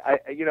this way?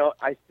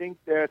 I think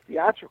they're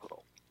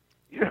theatrical.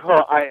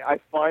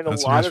 I find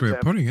That's a lot a nice of way them.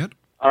 of putting it.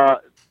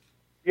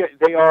 Yeah,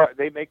 they are.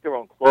 They make their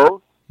own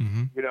clothes.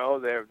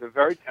 Mm-hmm. They're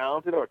very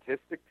talented,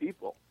 artistic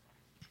people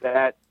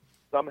that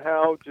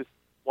somehow just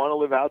want to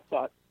live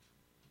outside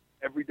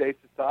everyday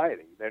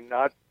society. They're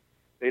not.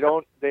 They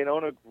don't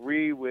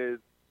agree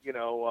with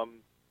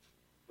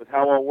with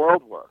how our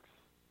world works.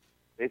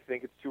 They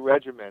think it's too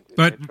regimented.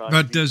 But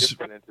to does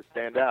different and to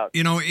stand out?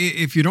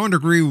 If you don't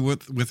agree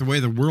with the way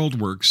the world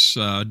works,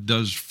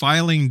 does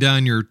filing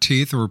down your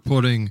teeth or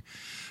putting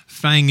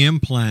fang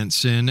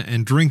implants in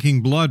and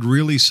drinking blood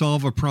really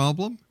solve a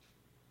problem?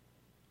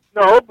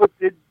 No, but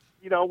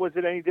was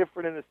it any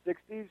different in the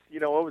 '60s?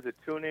 What was it?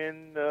 Tune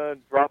in,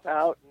 drop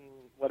out, and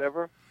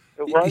whatever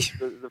it was.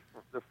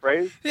 The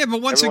phrase. Yeah,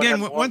 but once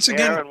again, and wore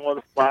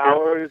the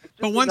flowers.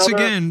 But once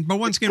again,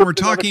 we're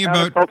talking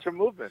about culture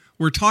movement.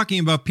 We're talking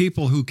about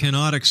people who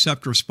cannot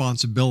accept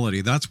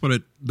responsibility. That's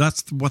what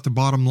the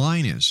bottom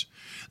line is.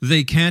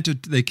 They can't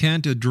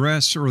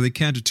address or they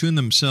can't attune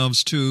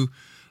themselves to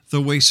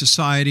the way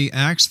society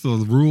acts, the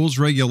rules,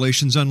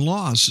 regulations, and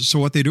laws. So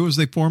what they do is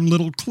they form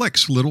little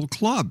cliques, little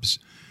clubs,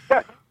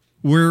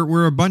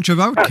 where a bunch of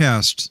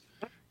outcasts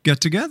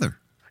get together.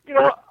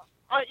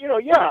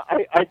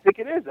 I think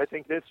it is. I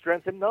think there's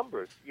strength in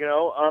numbers.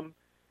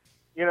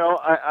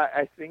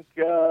 I think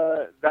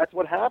that's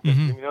what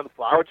happened. Mm-hmm. The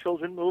Flower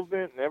Children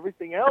movement and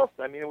everything else.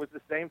 I mean, it was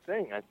the same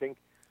thing. I think,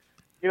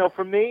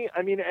 for me,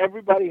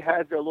 everybody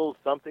has their little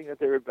something that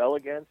they rebel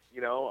against.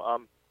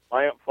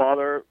 My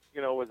father,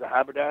 was a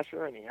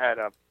haberdasher, and he had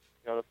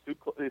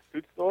his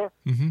suit store.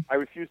 Mm-hmm. I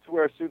refuse to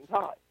wear a suit and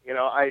tie.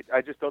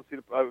 I just don't see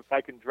if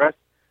I can dress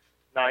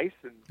nice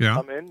and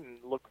come in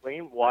and look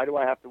clean, why do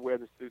I have to wear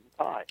the suit and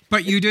tie?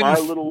 But you didn't. My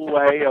little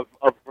way of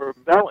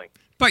rebelling.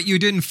 But you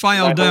didn't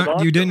file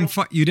down. You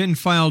didn't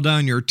file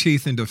down your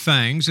teeth into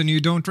fangs, and you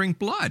don't drink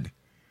blood.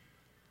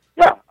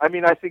 Yeah, I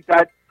think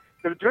that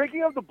the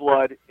drinking of the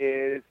blood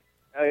is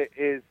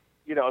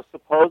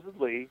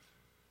supposedly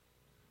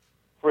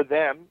for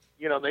them.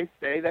 They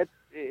say that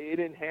it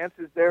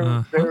enhances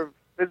their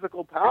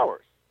physical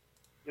powers.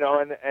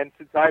 And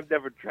since I've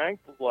never drank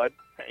blood,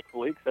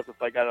 thankfully, except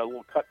if I got a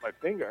little cut in my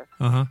finger,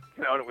 and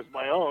it was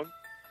my own,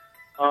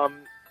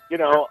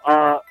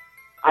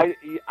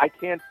 I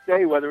can't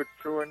say whether it's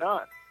true or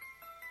not,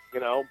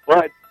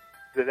 but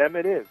to them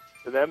it is.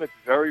 To them it's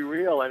very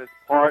real, and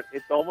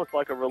it's almost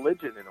like a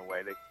religion in a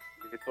way.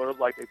 It's sort of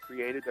like they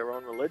created their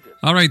own religion.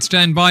 All right,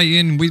 stand by,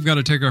 Ian. We've got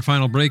to take our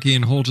final break.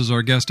 Ian Holt is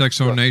our guest,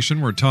 Exo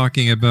Nation. We're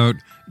talking about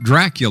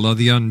Dracula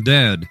the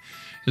UnDead.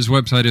 His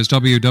website is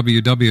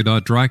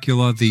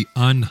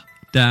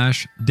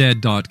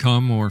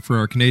www.draculatheun-dead.com, or for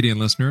our Canadian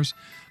listeners,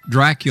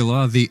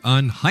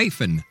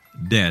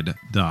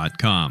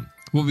 draculatheun-dead.com.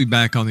 We'll be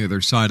back on the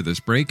other side of this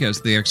break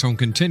as the X-Zone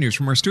continues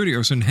from our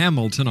studios in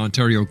Hamilton,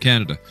 Ontario,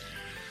 Canada.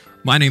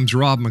 My name's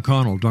Rob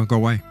McConnell. Don't go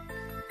away.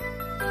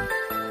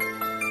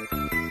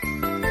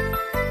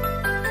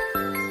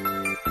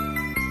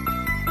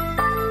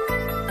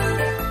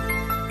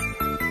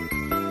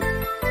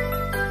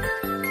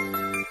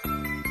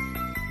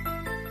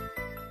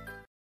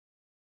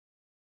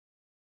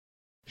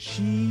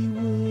 She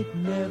would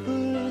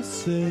never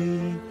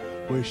say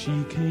where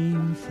she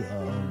came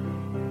from.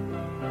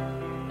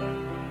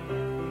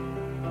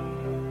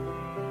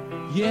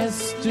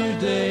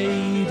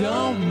 Yesterday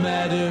don't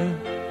matter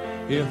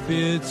if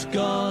it's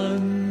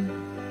gone.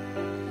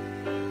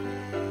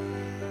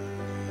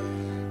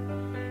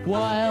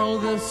 While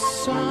the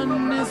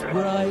sun is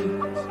bright,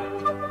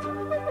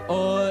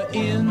 or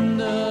in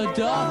the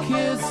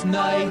darkest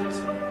night,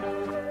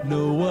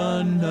 no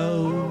one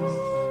knows.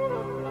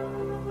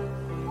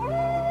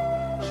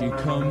 She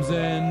comes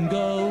and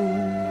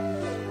goes.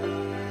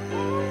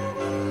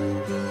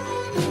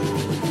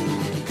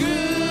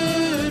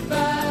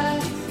 Goodbye,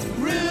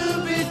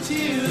 Ruby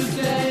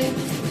Tuesday.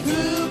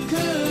 Who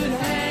could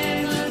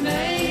hang a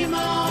name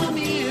on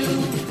you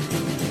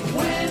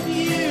when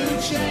you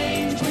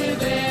change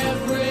with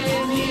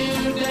every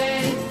new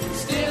day?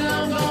 Still,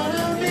 I'm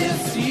gonna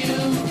miss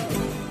you.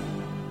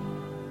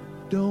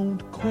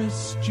 Don't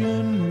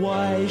question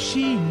why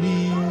she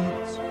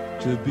needs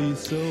to be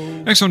so.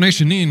 Exo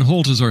Nation, Ian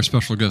Holt is our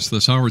special guest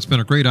this hour. It's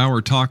been a great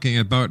hour talking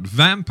about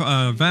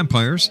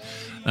vampires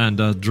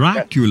and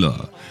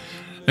Dracula.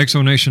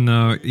 Exo Nation,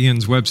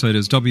 Ian's website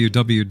is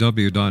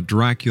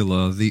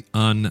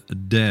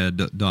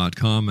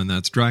www.draculatheundead.com, and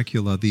that's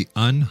Dracula the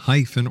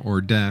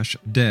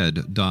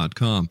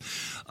un-dead.com.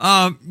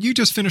 You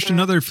just finished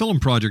another film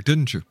project,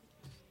 didn't you?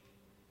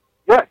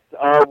 Yes,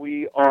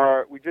 we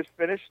just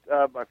finished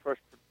my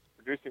first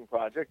producing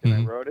project, and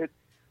I wrote it.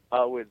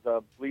 With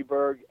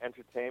Bleeberg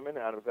Entertainment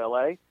out of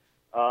L.A.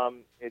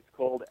 It's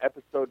called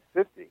Episode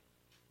 50.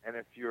 And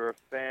if you're a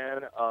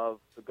fan of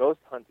the ghost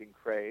hunting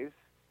craze,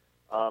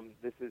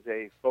 this is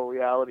a faux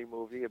reality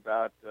movie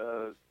about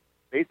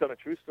based on a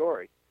true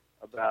story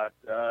about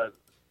the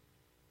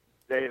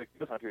day the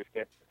ghost hunters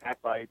get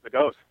attacked by the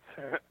ghosts.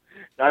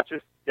 Not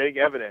just getting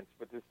evidence,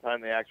 but this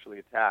time they actually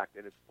attacked.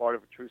 And it's part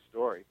of a true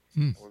story.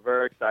 We're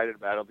very excited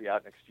about it. It'll be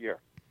out next year.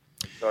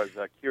 So as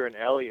Kieran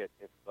Elliott,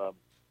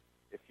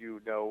 if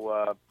you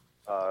know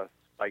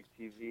Spike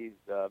TV's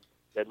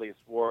Deadliest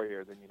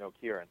Warrior, then you know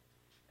Kieran.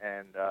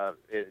 And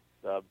it's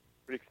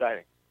pretty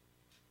exciting.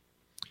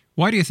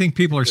 Why do you think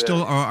people are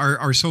still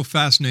are so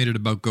fascinated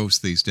about ghosts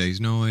these days?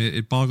 No,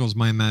 it boggles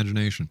my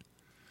imagination.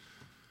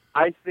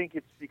 I think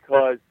it's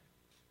because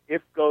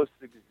if ghosts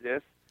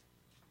exist,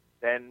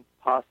 then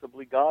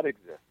possibly God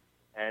exists.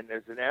 And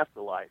there's an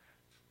afterlife.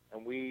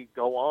 And we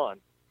go on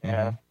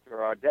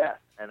after our death.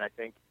 And I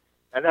think,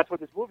 and that's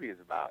what this movie is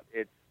about.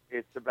 It's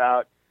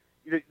about,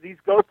 these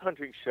ghost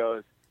hunting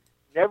shows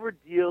never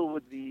deal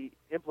with the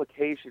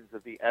implications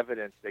of the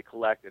evidence they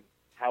collect and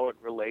how it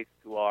relates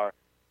to our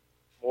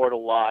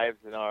mortal lives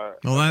and our...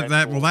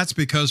 that's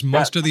because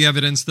most of the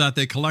evidence that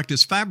they collect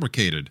is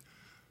fabricated.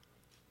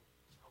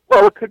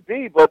 Well, it could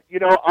be, but,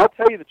 I'll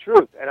tell you the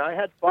truth. And I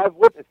had 5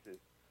 witnesses.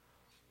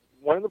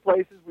 One of the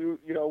places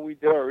we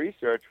did our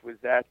research was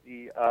at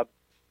the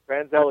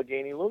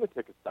Trans-Allegheny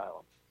Lunatic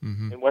Asylum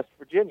in West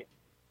Virginia.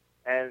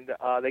 And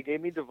they gave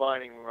me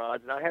divining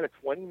rods, and I had a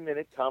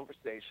 20-minute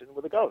conversation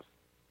with a ghost.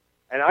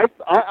 And I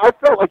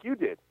felt like you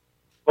did.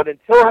 But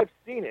until I've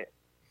seen it,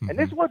 and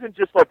this wasn't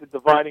just like the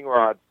divining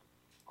rods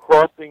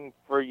crossing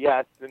for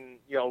yes and,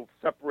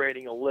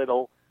 separating a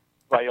little,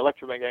 by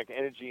electromagnetic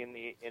energy in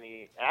the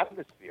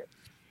atmosphere.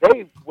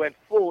 They went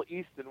full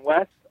east and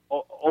west,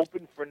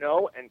 open for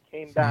no, and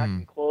came back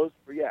and closed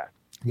for yes.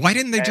 Why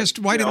didn't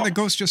didn't the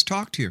ghost just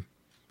talk to you?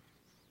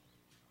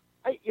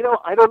 I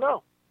don't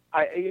know.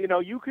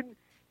 You can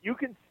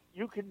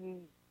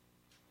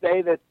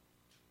say that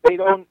they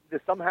don't.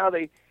 Somehow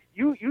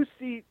you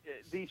see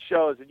these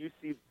shows and you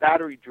see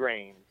battery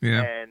drains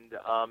and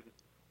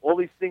all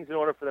these things in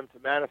order for them to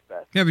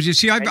manifest. Yeah, but you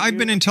see, I've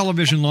been in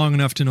television long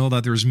enough to know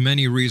that there's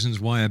many reasons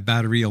why a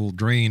battery will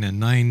drain,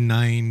 and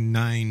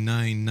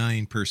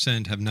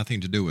 99999% have nothing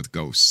to do with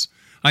ghosts.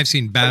 I've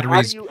seen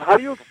batteries. How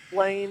do you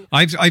explain?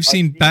 I've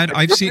seen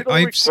batteries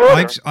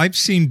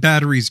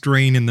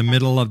drain in the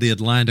middle of the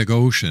Atlantic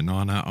Ocean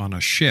on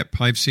a ship.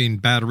 I've seen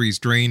batteries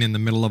drain in the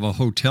middle of a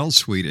hotel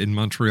suite in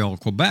Montreal,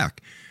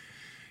 Quebec.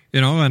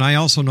 And I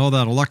also know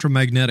that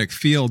electromagnetic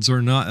fields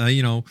are not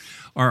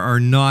are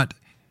not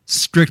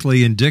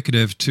strictly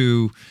indicative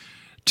to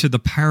the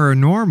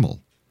paranormal.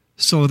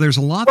 So there's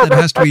a lot that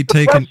has to be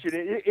taken. Is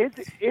it,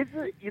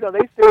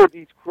 they say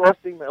these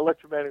crossing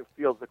electromagnetic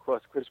fields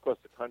crisscross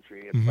the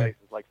country in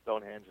places like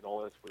Stonehenge and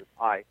all this with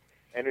high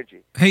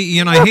energy. Hey,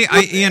 Ian,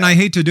 I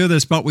hate to do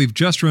this, but we've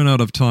just run out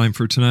of time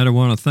for tonight. I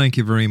want to thank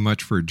you very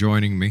much for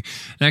joining me.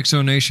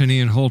 Exonation,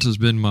 Ian Holt has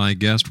been my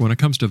guest. When it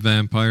comes to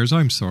vampires,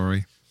 I'm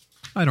sorry.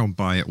 I don't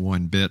buy it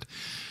one bit.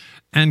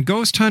 And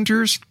ghost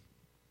hunters,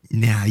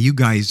 you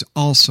guys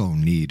also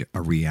need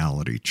a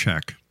reality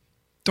check.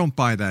 Don't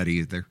buy that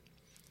either.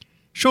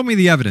 Show me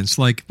the evidence,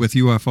 like with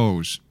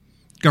UFOs,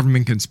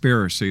 government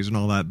conspiracies and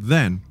all that,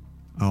 then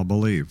I'll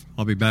believe.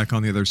 I'll be back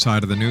on the other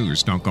side of the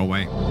news. Don't go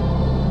away.